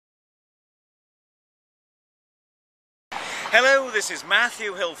Hello, this is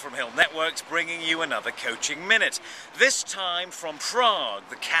Matthew Hill from Hill Networks bringing you another Coaching Minute, this time from Prague,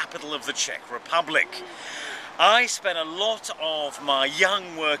 the capital of the Czech Republic. I spent a lot of my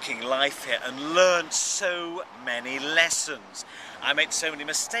young working life here and learned so many lessons. I made so many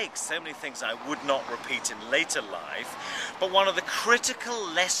mistakes, so many things I would not repeat in later life. But one of the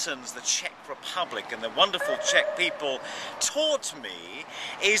critical lessons the Czech Republic and the wonderful Czech people taught me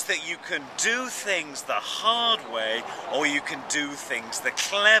is that you can do things the hard way or you can do things the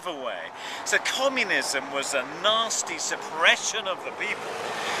clever way. So communism was a nasty suppression of the people,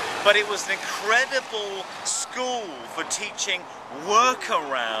 but it was an incredible school for teaching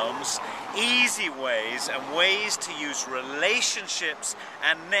workarounds, easy ways and ways to use relationships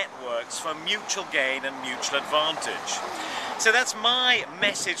and networks for mutual gain and mutual advantage. So that's my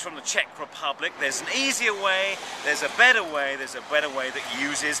message from the Czech Republic. There's an easier way, there's a better way that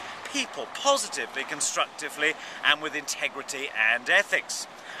uses people positively, constructively and with integrity and ethics.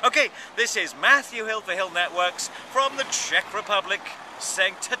 Okay, this is Matthew Hill for Hill Networks from the Czech Republic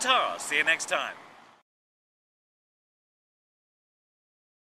saying ta-ta. See you next time.